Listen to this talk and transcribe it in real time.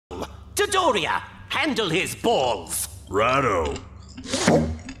Dodoria, handle his balls. Righto.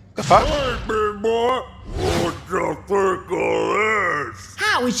 The fuck? Hey, big boy. What you think of this?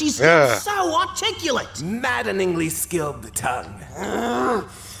 How is she still so articulate? Maddeningly skilled tongue. I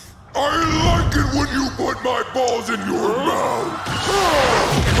like it when you put my balls in your mouth.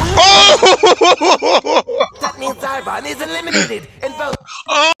 That means Zybon is eliminated in both.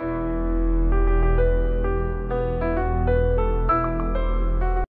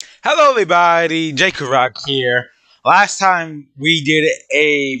 Hello everybody, Jake Rock here. Last time we did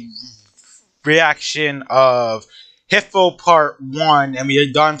a reaction of HFIL Part 1 and we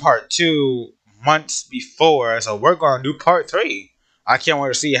had done Part 2 months before, so we're going to do Part 3. I can't wait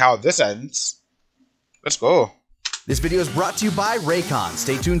to see how this ends. Let's go. This video is brought to you by Raycon.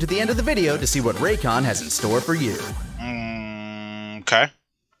 Stay tuned to the end of the video to see what Raycon has in store for you. Okay.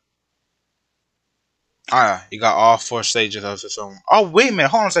 Alright, you got all 4 stages of the film. Oh, wait a minute.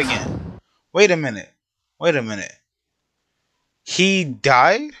 Hold on a second. Wait a minute. Wait a minute. He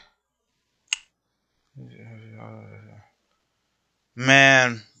died?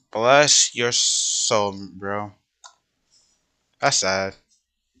 Man, bless your soul, bro. That's sad.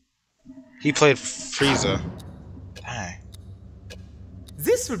 He played Frieza. Dang.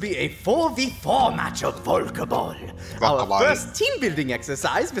 This will be a 4v4 match of Volleyball. Our first team building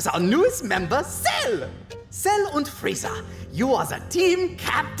exercise with our newest member, Cell. Cell und Frieza, you are the team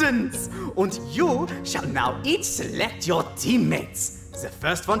captains. And you shall now each select your teammates. The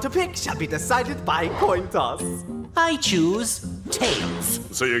first one to pick shall be decided by coin toss. I choose Tails.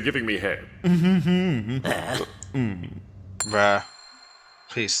 So you're giving me head? Bruh.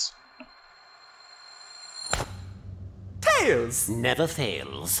 Please. Tails! Never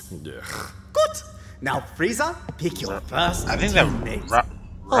fails. Good. Now, Frieza, pick your first I think that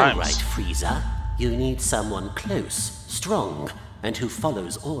All rhymes. right, Frieza. You need someone close, strong, and who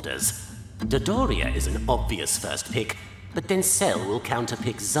follows orders. Dodoria is an obvious first pick, but then Cell will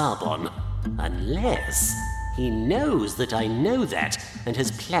counterpick Zarbon. Unless he knows that I know that and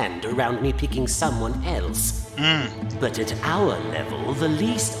has planned around me picking someone else. But at our level, the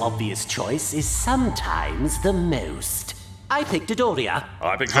least obvious choice is sometimes the most. I picked Dodoria.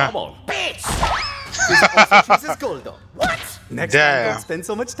 I picked Zarbon. Bitch! Frieza also chooses Goldo. What? Next time, don't spend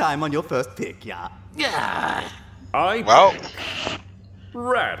so much time on your first pick, yeah? Yeah. I Well,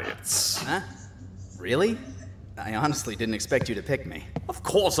 Raditz. Huh? Really? I honestly didn't expect you to pick me. Of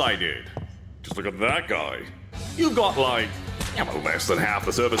course I did. Just look at that guy. You've got like, less than half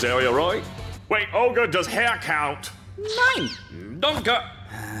the surface area, right? Wait, Olga, does hair count? Nine! Donka!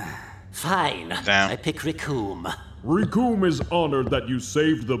 Fine. Damn. I pick Rickoom. Rickoom is honored that you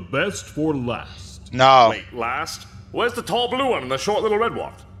saved the best for last. no. Wait, last? Where's the tall blue one and the short little red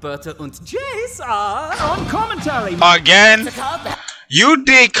one? Berta und Jace are On commentary, Again, you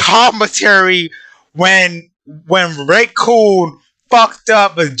did commentary when Raccoon fucked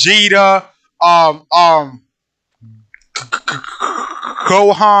up Vegeta,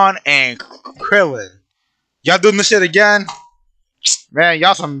 Gohan, and Krillin. Y'all doing this shit again? Man,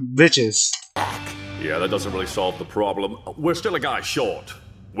 y'all some bitches. Yeah, that doesn't really solve the problem. We're still a guy short.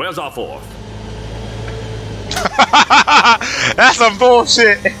 Where's our fourth? That's some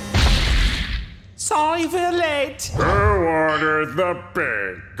bullshit. Sorry we're late. Who ordered the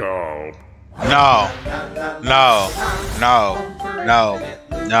big gulp? No. No. No. No.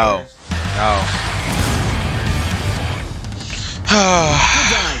 No. No. Good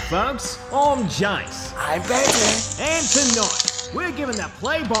day, folks. I'm Jace. I'm better. And tonight, we're giving the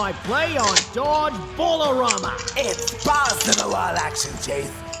play-by-play on DodgeBall Z. It's balls-to-the-wall action,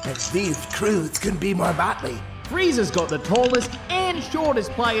 Chase. And these crews couldn't be more motley. Frieza's got the tallest and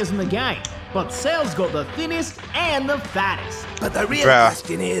shortest players in the game, but Cell's got the thinnest and the fattest. But the real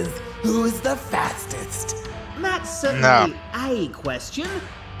question is, who's the fastest? That's certainly a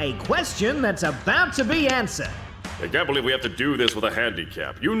question that's about to be answered. I can't believe we have to do this with a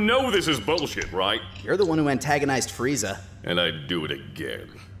handicap. You know this is bullshit, right? You're the one who antagonized Frieza. And I'd do it again.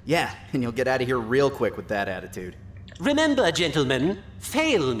 Yeah, and you'll get out of here real quick with that attitude. Remember, gentlemen,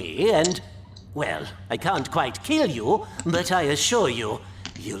 fail me and, well, I can't quite kill you, but I assure you,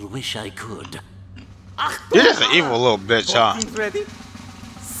 you'll wish I could. You're just an evil little bitch, huh? Ready?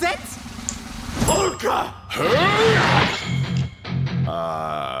 Set! Volka!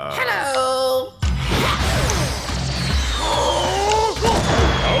 Hello!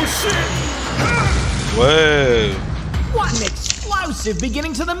 Oh shit! Whoa. What an explosive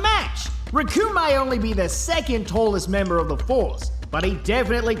beginning to the match! Rickoom may only be the second tallest member of the Force, but he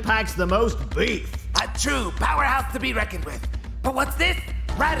definitely packs the most beef. A true powerhouse to be reckoned with. But what's this?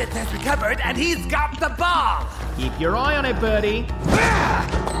 Raditz has recovered and he's got the ball. Keep your eye on it, Birdie.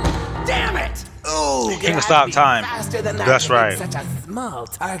 Damn Oh, He can stop time. Faster than that. That's right. Such a small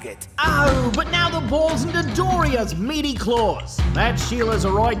target. Oh, but now the ball's in Dodoria's meaty claws. That's Sheila's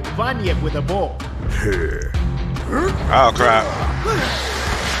a right bunyip with a ball. Oh crap.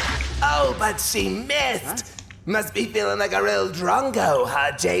 Oh, but she missed. Must be feeling like a real drongo,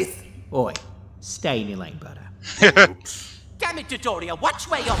 huh, Jace? Oi, stay in your lane, butter. Damn it, Dodoria, watch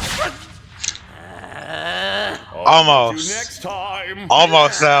where you're... Almost. Next time.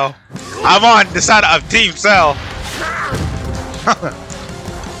 Almost, Cell. I'm on the side of Team Cell.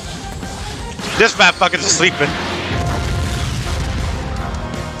 This fat fucker's sleeping.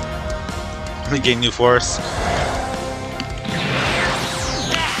 Let me get new force.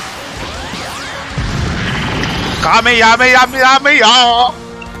 Kami, yummy, yummy, yummy, oh!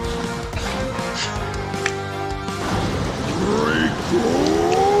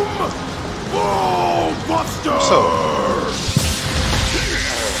 So,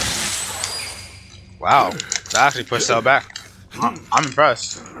 wow, that actually pushed Cell back. I'm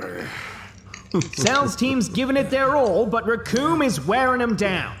impressed. Cell's team's giving it their all, but Raccoon is wearing them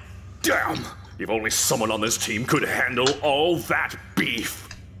down. Damn! If only someone on this team could handle all that beef.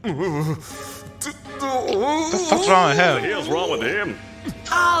 What the fuck's wrong with What the him? hell's wrong with him?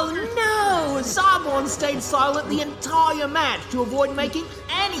 Oh no! Zarbon stayed silent the entire match to avoid making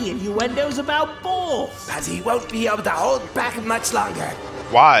any innuendos about balls. But he won't be able to hold back much longer.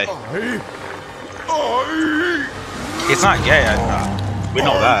 Why? It's not gay. We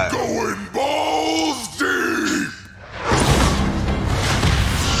know that. Going balls deep!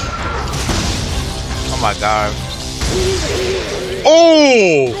 Oh my god.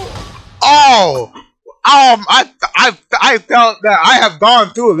 Oh! Oh! I felt that. I have gone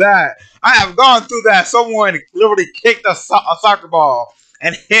through that. I have gone through that. Someone literally kicked a soccer ball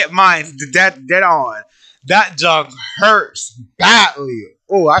and hit mine dead on. That junk hurts badly.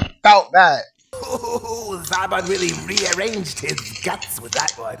 Oh, I felt that. Ooh, Zarbon really rearranged his guts with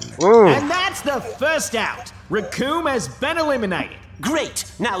that one. Ooh. And that's the first out. Raccoon has been eliminated. Great,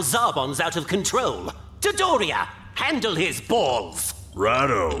 now Zarbon's out of control. Dodoria, handle his balls.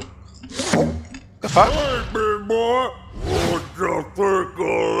 Righto. The fuck? Hey, big boy. What the frick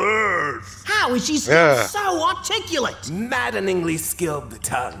of this? How is she still Yeah. so articulate? Maddeningly skilled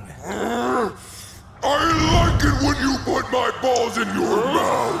tongue. I like it when you put my balls in your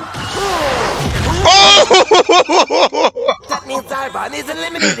mouth. That means Zarbon is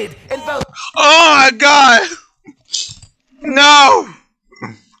eliminated and both. Oh my god! No!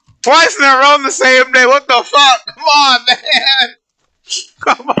 Twice in a row on the same day. What the fuck? Come on, man!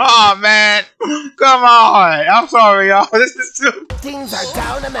 Come on, man! Come on! I'm sorry, y'all. This is too. Things are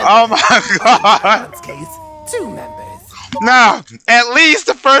down a member. Oh my god! In this case, 2 members. Now, at least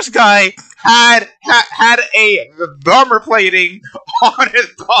the first guy had a armor plating on his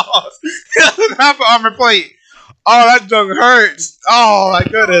balls. He doesn't have an armor plate. Oh, that junk hurts. Oh my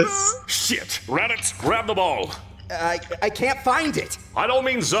goodness. Shit. Rabbits, grab the ball. I can't find it. I don't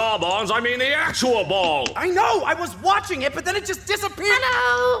mean Zarbon's, I mean the actual ball. I know, I was watching it, but then it just disappeared.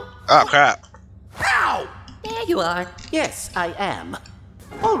 Hello? Oh crap. Ow! There you are. Yes, I am.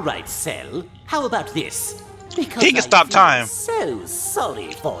 All right, Cell. How about this? Because He can stop I feel time. So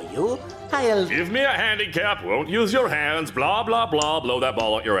sorry for you. I'll... Give me a handicap, won't use your hands, blah, blah, blah, blow that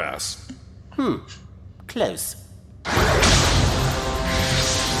ball at your ass. Close.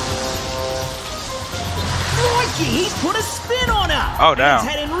 Crikey, he's put a spin on her. Oh, damn. He's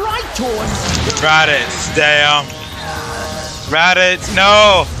heading right towards... Raditz, damn. Raditz,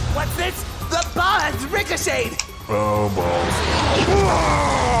 no. What's this? The ball has ricocheted. Oh, balls.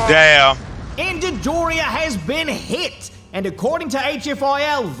 Damn. And Dodoria has been hit. And according to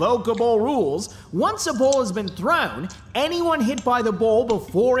HFIL Volkeball rules, once a ball has been thrown, anyone hit by the ball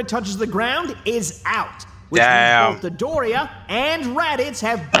before it touches the ground is out. Which Damn. means both Dodoria and Raditz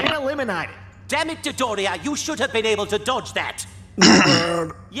have been eliminated. Damn it, Dodoria, you should have been able to dodge that.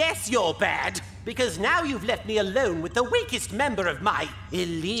 Yes, you're bad, because now you've left me alone with the weakest member of my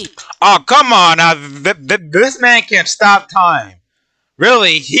elite. Oh, come on. Now, this man can't stop time.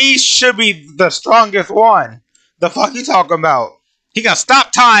 Really, he should be the strongest one. The fuck you talking about? He can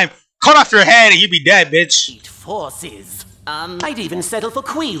stop time, cut off your head, and you be dead, bitch. Forces. I'd even settle for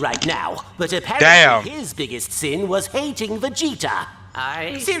Kui right now, but apparently Damn. his biggest sin was hating Vegeta.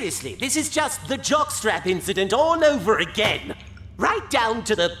 Seriously, this is just the jockstrap incident all over again. Right down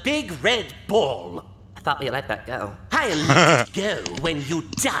to the big red ball. I thought we let that go. I'll let it go when you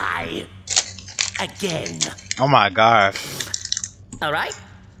die. Again. Oh my god. All right,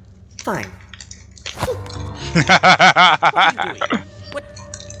 fine. What are you doing? What?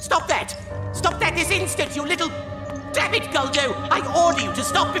 Stop that! Stop that this instant, you little... Damn it, Goldo! I order you to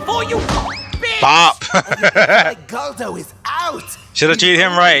stop before you... Big Bop. Like Goldo is out. Should have treated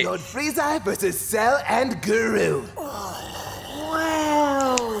him right. Lord Frieza versus Cell and Guru.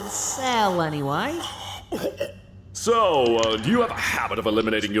 Well, Cell anyway. So, do you have a habit of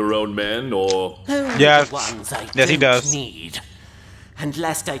eliminating your own men, or...? Yes. The ones I Yes, he don't does. need. And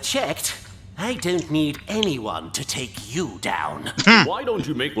last I checked, I don't need anyone to take you down. Why don't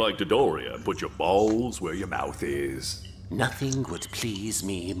you make like Dodoria and put your balls where your mouth is? Nothing would please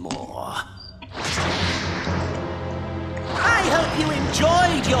me more. I hope you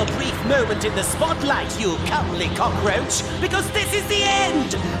enjoyed your brief moment in the spotlight, you comely cockroach, because this is the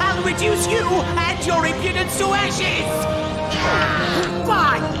end! I'll reduce you and your impudence to ashes!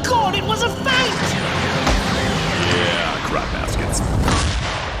 My God, it was a feint! Yeah, crap baskets.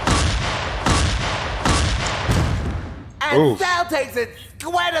 And Cell takes it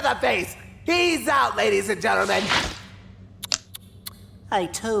square to the face. He's out, ladies and gentlemen. I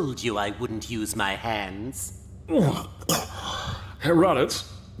told you I wouldn't use my hands. Hey, Raditz,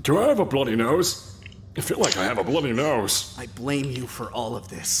 do I have a bloody nose? I feel like I have a bloody nose. I blame you for all of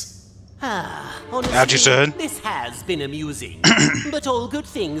this. Honestly, As you said. this has been amusing. But all good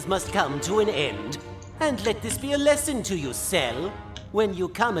things must come to an end. And let this be a lesson to you, Cell. When you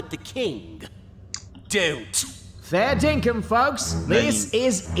come at the king, don't. Fair dinkum, folks. This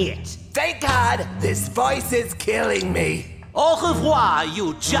is it. Thank God, this voice is killing me. Au revoir,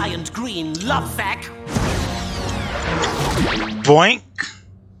 you giant green love sack. Boink.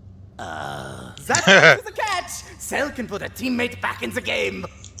 That's the catch. Cell can put a teammate back in the game.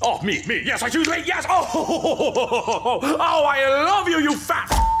 Oh, me, yes, I choose me, yes! Oh, I love you, you fat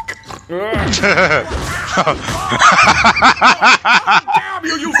Damn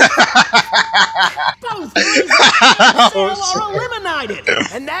you, you Both Frieza and Cell are eliminated.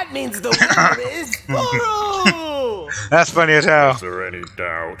 And that means the winner is Guru. That's funny as hell. Is there any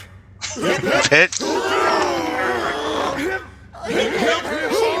doubt? Hit.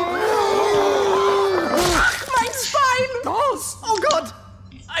 My spine! Oh God!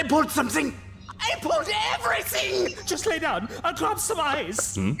 I pulled something! I pulled everything! Just lay down. I'll grab some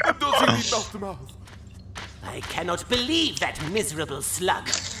ice. I cannot believe that miserable slug.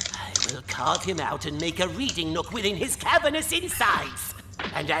 I will carve him out and make a reading nook within his cavernous insides.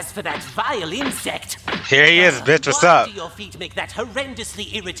 And as for that vile insect... Here he is, bitch. What's why up? do your feet make that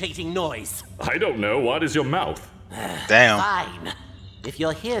horrendously irritating noise? I don't know. What is your mouth? Damn. Fine. If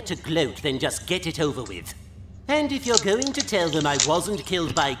you're here to gloat, then just get it over with. And if you're going to tell them I wasn't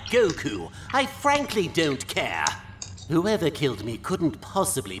killed by Goku, I frankly don't care. Whoever killed me couldn't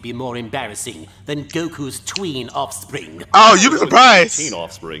possibly be more embarrassing than Goku's tween offspring. Oh, you'd be surprised. Teen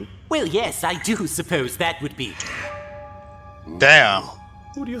offspring. Well, yes, I do suppose that would be... Damn.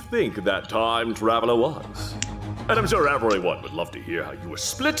 Who do you think that time traveler was? And I'm sure everyone would love to hear how you were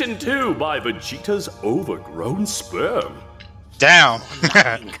split in two by Vegeta's overgrown sperm. Damn.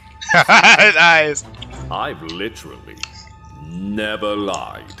 His eyes. I've literally never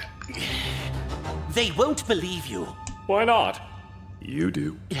lied. They won't believe you. Why not? You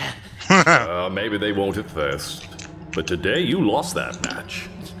do. Maybe they won't at first. But today you lost that match.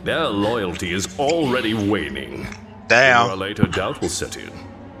 Their loyalty is already waning. Damn. Sooner or later, doubt will set in.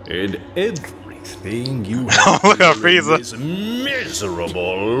 And everything you have Look at here in Frieza. this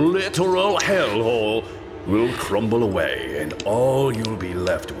miserable, literal hellhole will crumble away, and all you'll be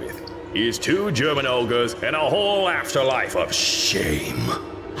left with is two German ogres and a whole afterlife of shame.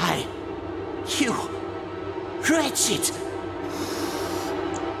 You... wretched...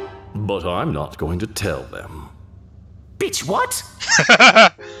 But I'm not going to tell them. Bitch, what?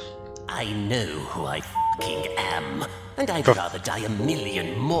 I know who I fucking am, and I'd rather die a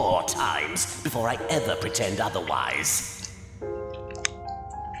million more times before I ever pretend otherwise.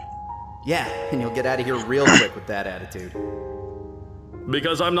 Yeah, and you'll get out of here real quick with that attitude.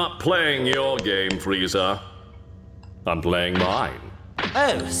 Because I'm not playing your game, Frieza. I'm playing mine.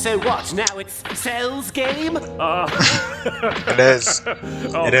 Oh, so what? Now it's Cell's game? It is.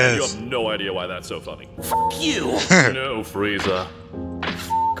 Oh, It you is. have no idea why that's so funny. Fuck you! No, Frieza.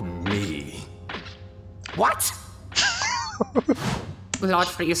 Fuck me. What? Lord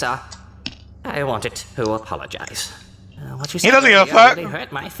Frieza, I wanted to apologize. What you He said doesn't give a earlier fuck. really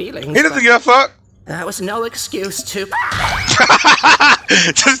hurt my feelings. He doesn't give a fuck. That was no excuse to...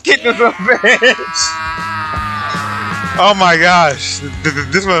 Just get this little bitch. Oh my gosh.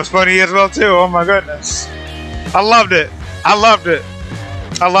 This one was funny as well too. Oh my goodness. I loved it. I loved it.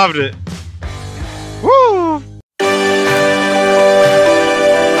 I loved it.